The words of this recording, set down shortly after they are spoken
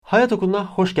Hayat Okulu'na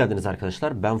hoş geldiniz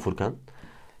arkadaşlar. Ben Furkan.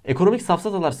 Ekonomik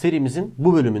Safsatalar serimizin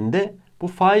bu bölümünde bu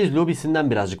faiz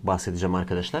lobisinden birazcık bahsedeceğim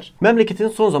arkadaşlar. Memleketin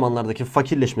son zamanlardaki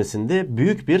fakirleşmesinde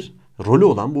büyük bir rolü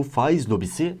olan bu faiz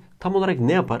lobisi tam olarak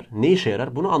ne yapar, ne işe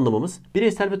yarar bunu anlamamız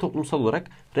bireysel ve toplumsal olarak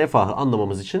refahı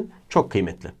anlamamız için çok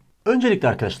kıymetli. Öncelikle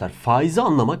arkadaşlar faizi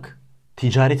anlamak,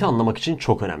 ticareti anlamak için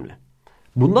çok önemli.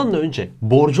 Bundan da önce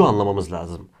borcu anlamamız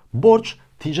lazım. Borç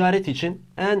ticaret için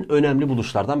en önemli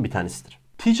buluşlardan bir tanesidir.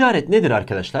 Ticaret nedir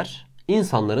arkadaşlar?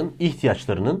 İnsanların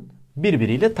ihtiyaçlarının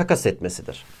birbiriyle takas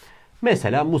etmesidir.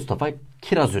 Mesela Mustafa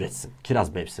kiraz üretsin.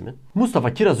 Kiraz mevsimi.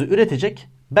 Mustafa kirazı üretecek.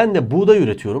 Ben de buğday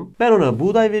üretiyorum. Ben ona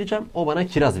buğday vereceğim. O bana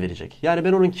kiraz verecek. Yani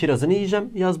ben onun kirazını yiyeceğim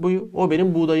yaz boyu. O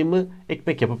benim buğdayımı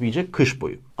ekmek yapıp yiyecek kış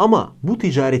boyu. Ama bu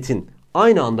ticaretin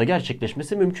aynı anda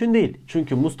gerçekleşmesi mümkün değil.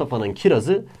 Çünkü Mustafa'nın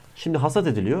kirazı şimdi hasat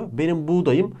ediliyor. Benim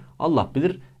buğdayım Allah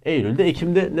bilir Eylül'de,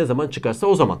 Ekim'de ne zaman çıkarsa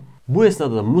o zaman. Bu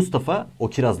esnada da Mustafa o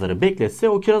kirazları bekletse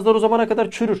o kirazlar o zamana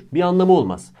kadar çürür. Bir anlamı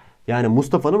olmaz. Yani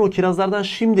Mustafa'nın o kirazlardan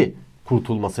şimdi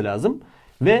kurtulması lazım.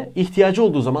 Ve ihtiyacı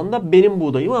olduğu zaman da benim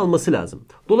buğdayımı alması lazım.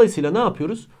 Dolayısıyla ne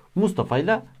yapıyoruz?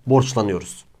 Mustafa'yla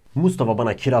borçlanıyoruz. Mustafa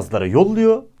bana kirazları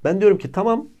yolluyor. Ben diyorum ki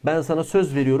tamam ben sana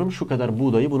söz veriyorum şu kadar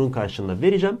buğdayı bunun karşılığında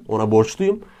vereceğim. Ona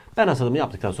borçluyum. Ben hasadımı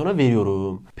yaptıktan sonra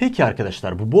veriyorum. Peki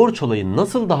arkadaşlar bu borç olayı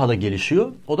nasıl daha da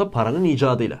gelişiyor? O da paranın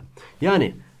icadıyla.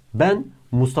 Yani ben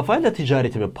Mustafa ile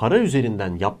ticaretimi para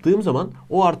üzerinden yaptığım zaman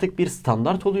o artık bir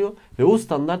standart oluyor. Ve o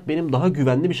standart benim daha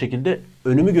güvenli bir şekilde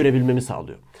önümü görebilmemi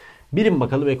sağlıyor. Bilin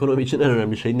bakalım ekonomi için en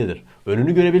önemli şey nedir?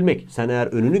 Önünü görebilmek. Sen eğer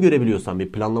önünü görebiliyorsan,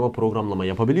 bir planlama programlama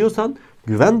yapabiliyorsan,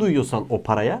 güven duyuyorsan o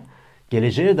paraya,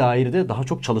 geleceğe dair de daha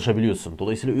çok çalışabiliyorsun.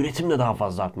 Dolayısıyla üretim de daha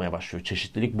fazla artmaya başlıyor.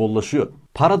 Çeşitlilik bollaşıyor.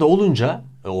 Para da olunca,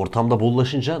 ortamda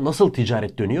bollaşınca nasıl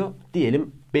ticaret dönüyor?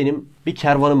 Diyelim benim bir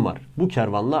kervanım var. Bu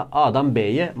kervanla A'dan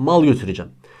B'ye mal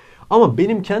götüreceğim. Ama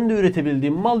benim kendi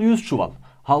üretebildiğim mal 100 çuval.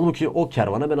 Halbuki o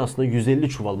kervana ben aslında 150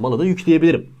 çuval malı da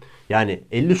yükleyebilirim. Yani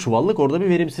 50 çuvallık orada bir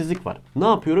verimsizlik var. Ne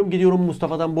yapıyorum? Gidiyorum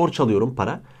Mustafa'dan borç alıyorum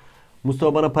para.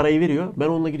 Mustafa bana parayı veriyor. Ben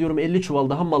onunla gidiyorum 50 çuval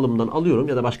daha malımdan alıyorum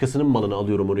ya da başkasının malını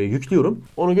alıyorum oraya yüklüyorum.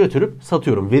 Onu götürüp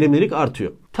satıyorum. Verimlilik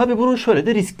artıyor. Tabii bunun şöyle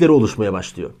de riskleri oluşmaya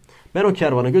başlıyor. Ben o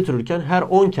kervana götürürken her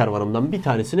 10 kervanımdan bir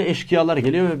tanesine eşkıyalar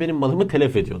geliyor ve benim malımı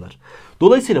telef ediyorlar.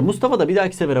 Dolayısıyla Mustafa da bir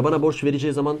dahaki sefere bana borç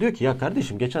vereceği zaman diyor ki ya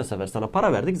kardeşim geçen sefer sana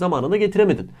para verdik zamanında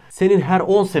getiremedin. Senin her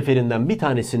 10 seferinden bir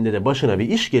tanesinde de başına bir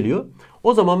iş geliyor.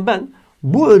 O zaman ben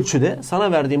bu ölçüde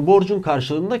sana verdiğim borcun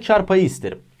karşılığında kar payı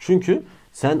isterim. Çünkü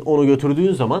sen onu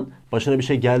götürdüğün zaman başına bir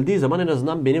şey geldiği zaman en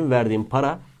azından benim verdiğim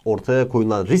para ortaya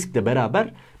koyulan riskle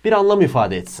beraber bir anlam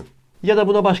ifade etsin. Ya da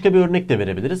buna başka bir örnek de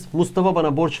verebiliriz. Mustafa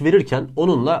bana borç verirken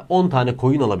onunla 10 tane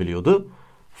koyun alabiliyordu.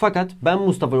 Fakat ben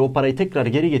Mustafa'ya o parayı tekrar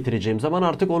geri getireceğim zaman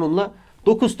artık onunla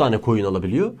 9 tane koyun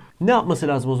alabiliyor. Ne yapması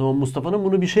lazım o zaman Mustafa'nın?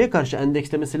 Bunu bir şeye karşı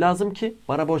endekslemesi lazım ki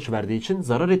bana borç verdiği için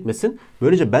zarar etmesin.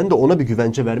 Böylece ben de ona bir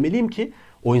güvence vermeliyim ki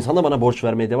o insana bana borç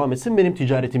vermeye devam etsin, benim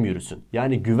ticaretim yürüsün.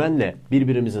 Yani güvenle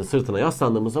birbirimizin sırtına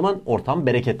yaslandığımız zaman ortam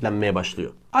bereketlenmeye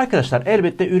başlıyor. Arkadaşlar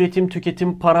elbette üretim,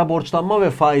 tüketim, para, borçlanma ve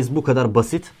faiz bu kadar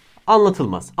basit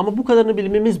anlatılmaz. Ama bu kadarını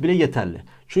bilmemiz bile yeterli.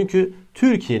 Çünkü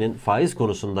Türkiye'nin faiz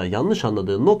konusunda yanlış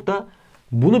anladığı nokta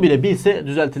bunu bile bilse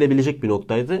düzeltilebilecek bir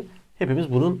noktaydı.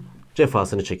 Hepimiz bunun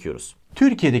cefasını çekiyoruz.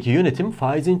 Türkiye'deki yönetim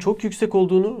faizin çok yüksek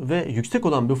olduğunu ve yüksek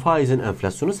olan bu faizin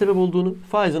enflasyona sebep olduğunu,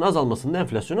 faizin azalmasının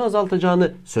enflasyonu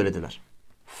azaltacağını söylediler.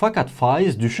 Fakat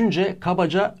faiz düşünce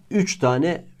kabaca 3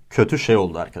 tane kötü şey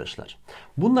oldu arkadaşlar.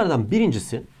 Bunlardan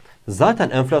birincisi zaten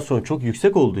enflasyon çok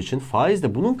yüksek olduğu için faiz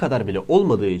de bunun kadar bile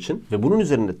olmadığı için ve bunun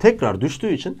üzerinde tekrar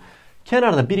düştüğü için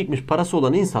kenarda birikmiş parası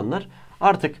olan insanlar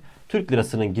artık Türk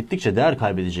lirasının gittikçe değer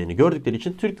kaybedeceğini gördükleri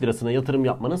için Türk lirasına yatırım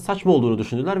yapmanın saçma olduğunu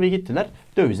düşündüler ve gittiler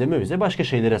dövize başka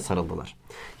şeylere sarıldılar.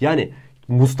 Yani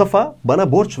Mustafa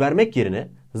bana borç vermek yerine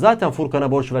zaten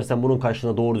Furkan'a borç versem bunun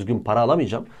karşılığında doğru düzgün para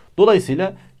alamayacağım.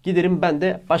 Dolayısıyla giderim ben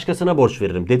de başkasına borç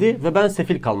veririm dedi ve ben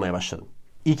sefil kalmaya başladım.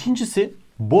 İkincisi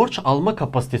borç alma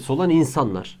kapasitesi olan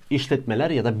insanlar, işletmeler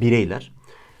ya da bireyler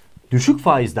düşük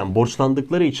faizden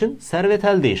borçlandıkları için servet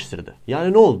el değiştirdi.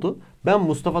 Yani ne oldu? Ben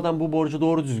Mustafa'dan bu borcu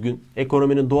doğru düzgün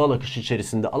ekonominin doğal akışı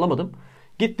içerisinde alamadım.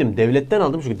 Gittim devletten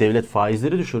aldım çünkü devlet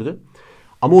faizleri düşürdü.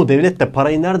 Ama o devlet de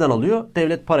parayı nereden alıyor?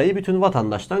 Devlet parayı bütün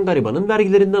vatandaştan, garibanın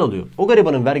vergilerinden alıyor. O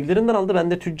garibanın vergilerinden aldı.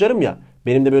 Ben de tüccarım ya.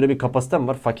 Benim de böyle bir kapasitem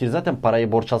var. Fakir zaten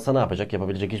parayı borç alsa ne yapacak?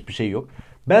 Yapabilecek hiçbir şey yok.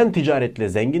 Ben ticaretle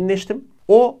zenginleştim.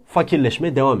 O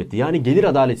fakirleşmeye devam etti. Yani gelir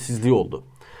adaletsizliği oldu.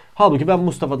 Halbuki ben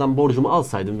Mustafa'dan borcumu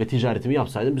alsaydım ve ticaretimi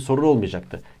yapsaydım bir sorun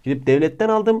olmayacaktı. Gidip devletten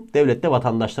aldım, devlet de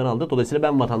vatandaştan aldı. Dolayısıyla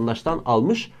ben vatandaştan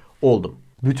almış oldum.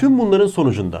 Bütün bunların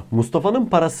sonucunda Mustafa'nın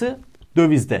parası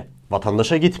dövizde,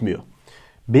 vatandaşa gitmiyor.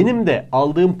 benim de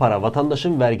aldığım para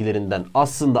vatandaşın vergilerinden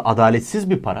aslında adaletsiz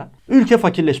bir para. Ülke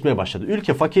fakirleşmeye başladı.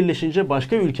 Ülke fakirleşince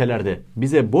başka ülkelerde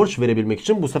bize borç verebilmek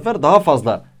için bu sefer daha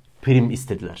fazla prim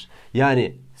istediler.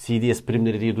 Yani CDS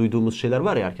primleri diye duyduğumuz şeyler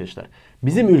var ya arkadaşlar.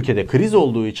 Bizim ülkede kriz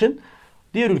olduğu için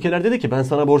diğer ülkeler dedi ki ben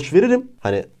sana borç veririm.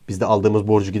 Hani biz de aldığımız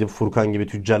borcu gidip Furkan gibi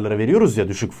tüccarlara veriyoruz ya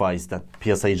düşük faizden.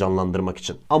 Piyasayı canlandırmak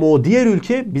için. Ama o diğer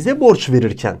ülke bize borç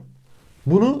verirken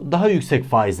bunu daha yüksek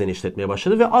faizden işletmeye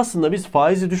başladı ve aslında biz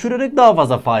faizi düşürerek daha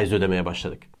fazla faiz ödemeye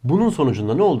başladık. Bunun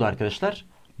sonucunda ne oldu arkadaşlar?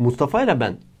 Mustafa ile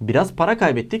ben biraz para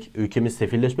kaybettik. Ülkemiz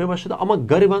sefilleşmeye başladı ama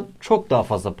gariban çok daha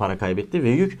fazla para kaybetti ve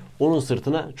yük onun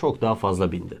sırtına çok daha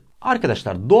fazla bindi.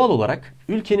 Arkadaşlar doğal olarak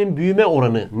ülkenin büyüme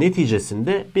oranı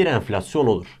neticesinde bir enflasyon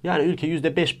olur. Yani ülke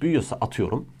 %5 büyüyorsa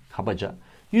atıyorum kabaca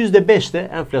 %5 de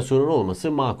enflasyonun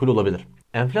olması makul olabilir.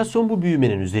 Enflasyon bu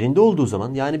büyümenin üzerinde olduğu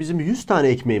zaman yani bizim 100 tane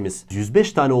ekmeğimiz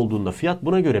 105 tane olduğunda fiyat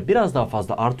buna göre biraz daha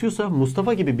fazla artıyorsa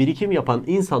Mustafa gibi birikim yapan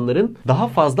insanların daha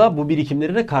fazla bu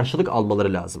birikimlerine karşılık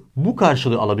almaları lazım. Bu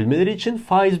karşılığı alabilmeleri için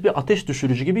faiz bir ateş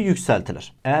düşürücü gibi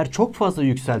yükseltilir. Eğer çok fazla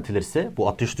yükseltilirse bu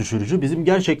ateş düşürücü bizim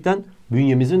gerçekten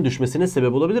bünyemizin düşmesine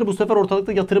sebep olabilir. Bu sefer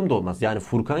ortalıkta yatırım da olmaz. Yani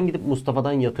Furkan gidip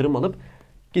Mustafa'dan yatırım alıp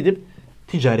gidip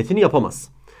ticaretini yapamaz.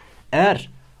 Eğer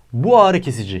bu ağrı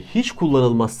kesici hiç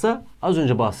kullanılmazsa az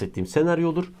önce bahsettiğim senaryo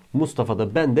olur. Mustafa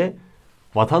da ben de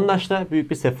vatandaşla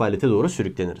büyük bir sefalete doğru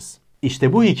sürükleniriz.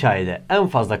 İşte bu hikayede en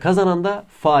fazla kazanan da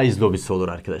faiz lobisi olur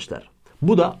arkadaşlar.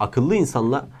 Bu da akıllı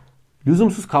insanla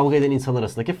lüzumsuz kavga eden insan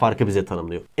arasındaki farkı bize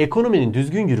tanımlıyor. Ekonominin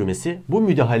düzgün yürümesi bu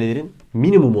müdahalelerin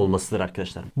minimum olmasıdır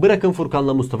arkadaşlar. Bırakın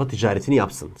Furkan'la Mustafa ticaretini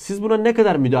yapsın. Siz buna ne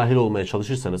kadar müdahil olmaya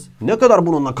çalışırsanız, ne kadar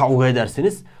bununla kavga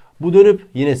ederseniz bu dönüp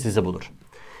yine sizi bulur.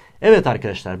 Evet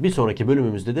arkadaşlar bir sonraki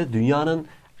bölümümüzde de dünyanın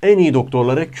en iyi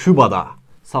doktorları Küba'da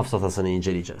safsatasını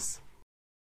inceleyeceğiz.